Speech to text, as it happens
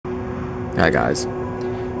Hi guys,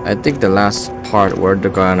 I think the last part where they're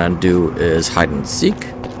gonna do is hide and seek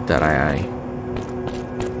that I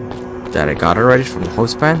got already from the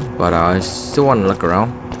host pan, but I still want to look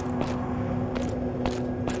around.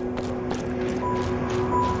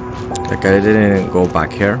 Like I didn't go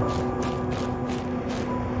back here.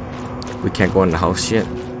 We can't go in the house yet,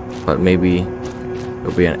 but maybe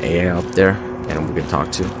there'll be an AI up there and we can talk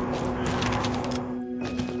to.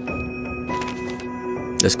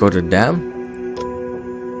 Let's go to the dam.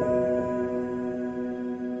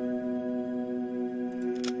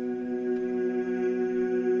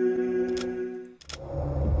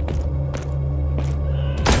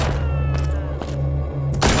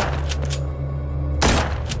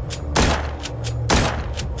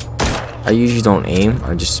 I usually don't aim,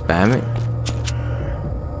 I just spam it.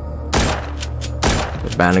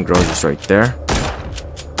 The bandit girl is just right there.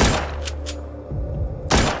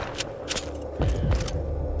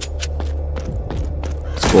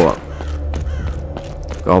 Let's go up.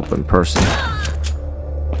 Go up in person.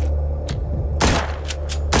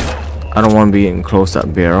 I don't want to be in close to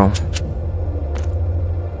that barrel.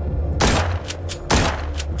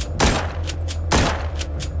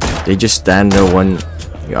 They just stand there when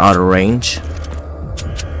you're out of range.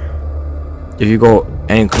 If you go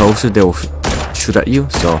any closer, they'll shoot at you,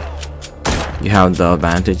 so you have the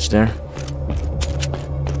advantage there.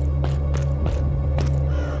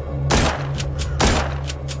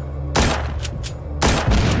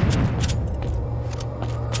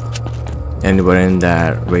 Anybody in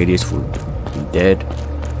that radius would be dead.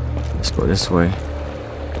 Let's go this way.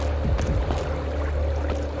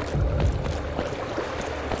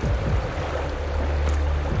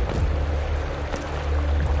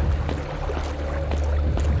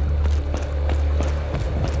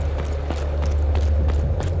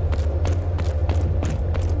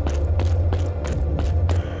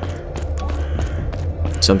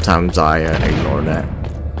 Sometimes I ignore that.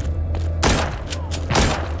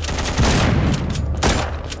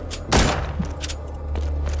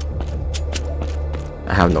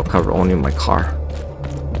 I have no cover, only in my car.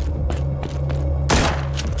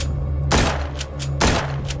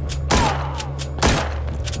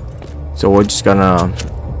 So we're just gonna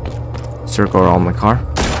circle around my car.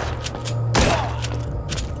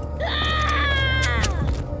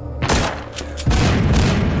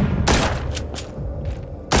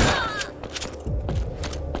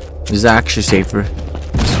 This is actually safer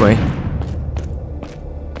this way. I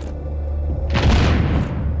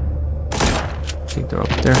think they're up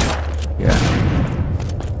there. Yeah.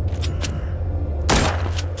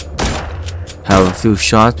 Have a few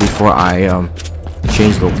shots before I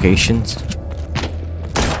change locations.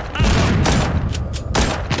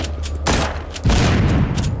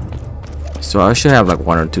 So I should have like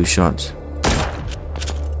 1 or 2 shots.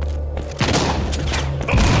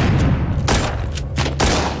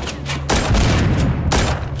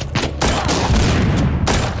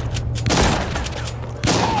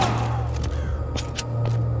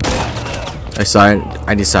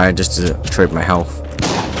 I decided just to trade my health,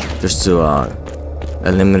 just to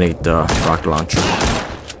eliminate the rocket launcher.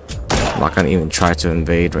 I'm not gonna even try to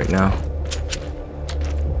invade right now.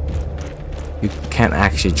 You can't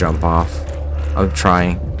actually jump off. I'm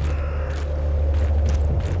trying.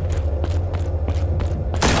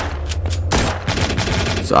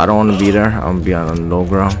 So I don't want to be there. I'm gonna be on low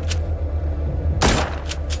ground.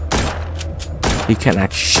 He can't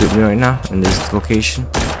actually shoot me right now in this location.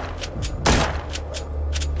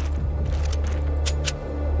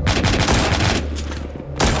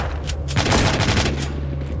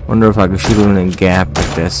 Wonder if I can shoot him in a gap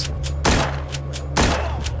like this.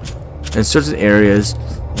 In certain areas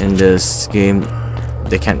in this game,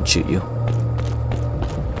 they can't shoot you.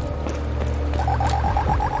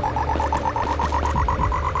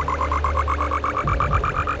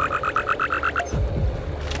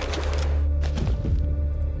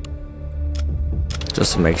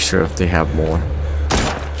 Just to make sure if they have more.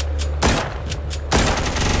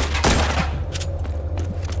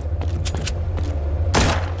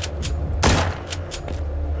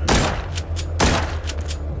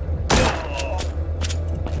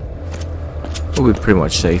 We'll be pretty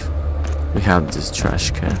much safe. We have this trash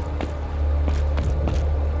can.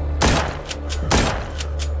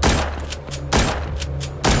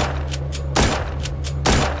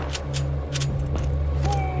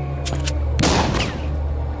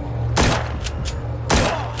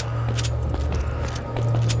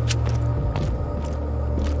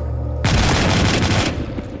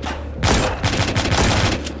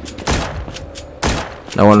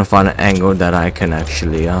 I want to find an angle that I can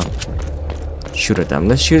actually shoot at them.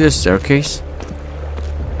 Let's shoot this staircase.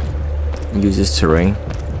 use this terrain.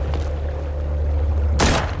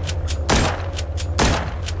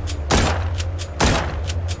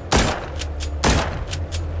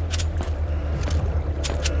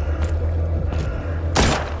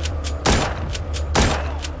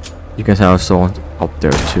 You can have someone up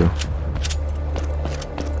there too.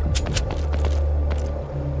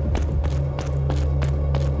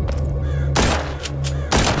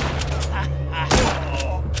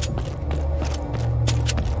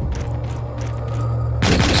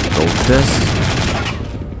 Just go with this.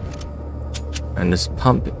 And this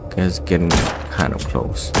pump is getting kind of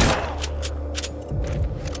close.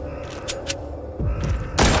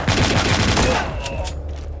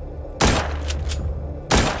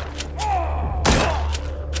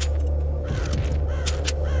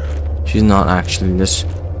 She's not actually just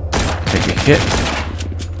take a hit.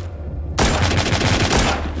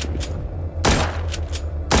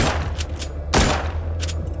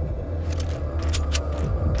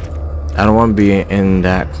 I don't want to be in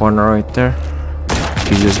that corner right there.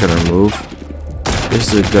 She's just gonna move.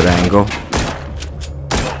 This is a good angle.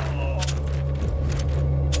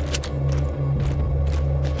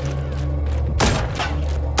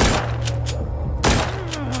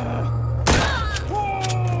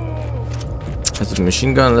 As a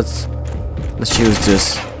machine gun, let's use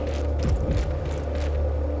this.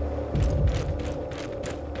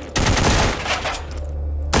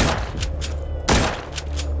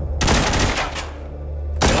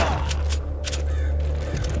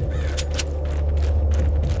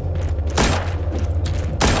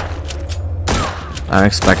 I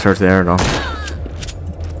expect her there though.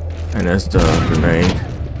 And there's the grenade.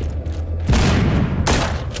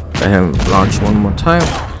 Let him launch one more time.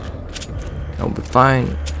 I'll be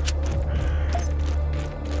fine.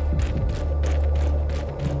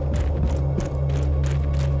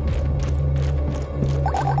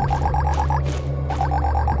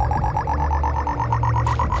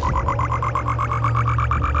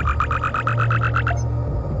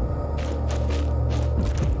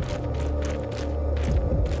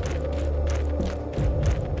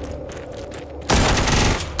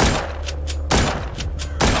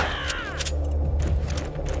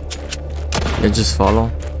 Yeah, just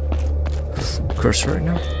follow cursor right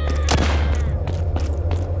now.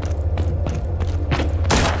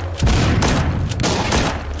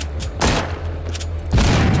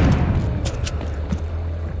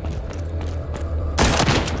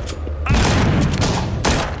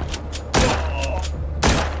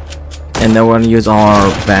 And then we're gonna use our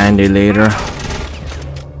band-aid later.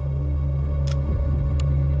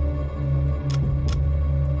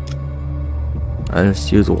 I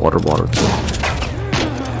just use a water bottle too.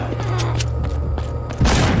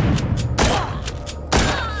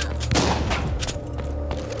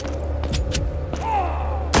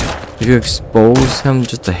 If you expose him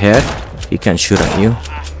just a head, he can shoot at you.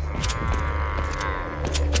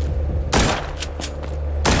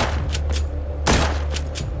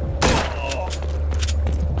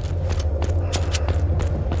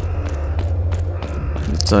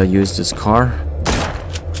 Let's use this car.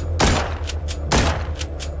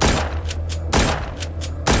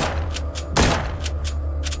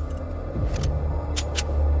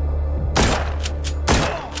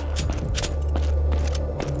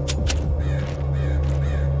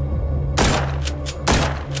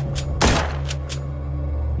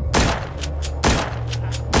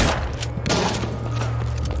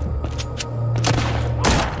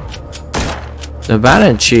 The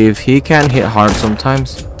Bandit Chief, he can hit hard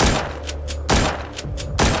sometimes.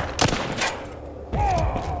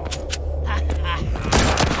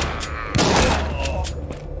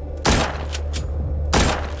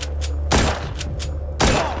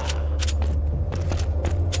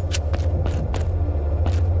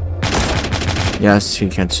 Yes, he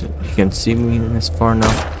can see me this far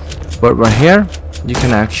now. But right here, you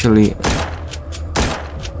can actually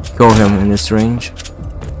kill him in this range.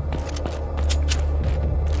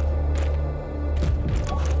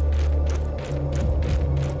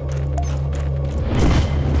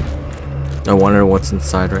 I wonder what's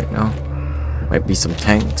inside right now. Might be some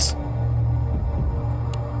tanks.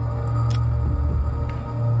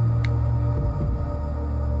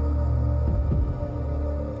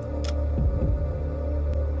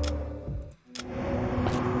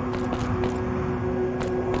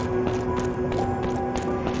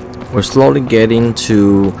 We're slowly getting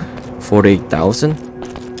to 48,000.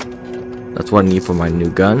 That's what I need for my new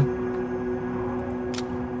gun.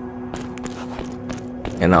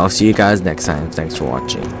 And I'll see you guys next time. Thanks for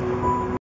watching.